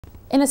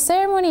In a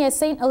ceremony at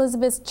St.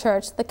 Elizabeth's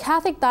Church, the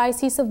Catholic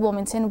Diocese of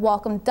Wilmington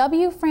welcomed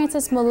W.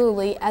 Francis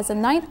Malooly as the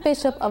 9th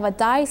bishop of a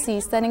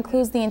diocese that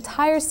includes the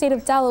entire state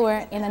of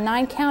Delaware and the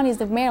 9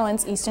 counties of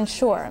Maryland's Eastern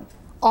Shore.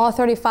 All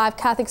 35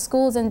 Catholic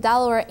schools in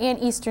Delaware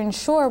and Eastern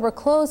Shore were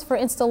closed for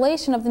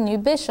installation of the new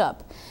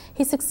bishop.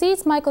 He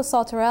succeeds Michael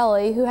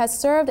Saltarelli, who has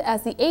served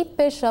as the 8th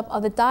bishop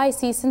of the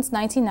diocese since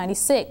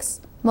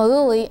 1996.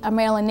 Malooly, a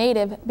Maryland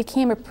native,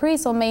 became a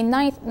priest on May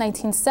 9,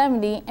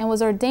 1970, and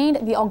was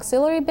ordained the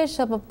Auxiliary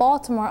Bishop of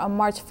Baltimore on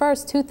March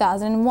 1,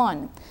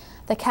 2001.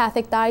 The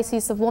Catholic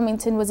Diocese of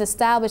Wilmington was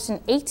established in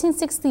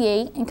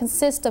 1868 and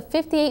consists of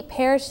 58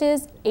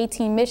 parishes,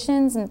 18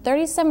 missions, and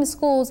 37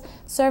 schools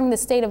serving the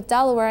state of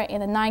Delaware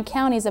and the 9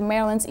 counties of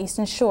Maryland's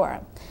Eastern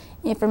Shore.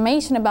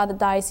 Information about the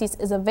diocese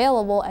is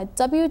available at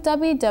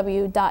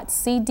www.cdow.org.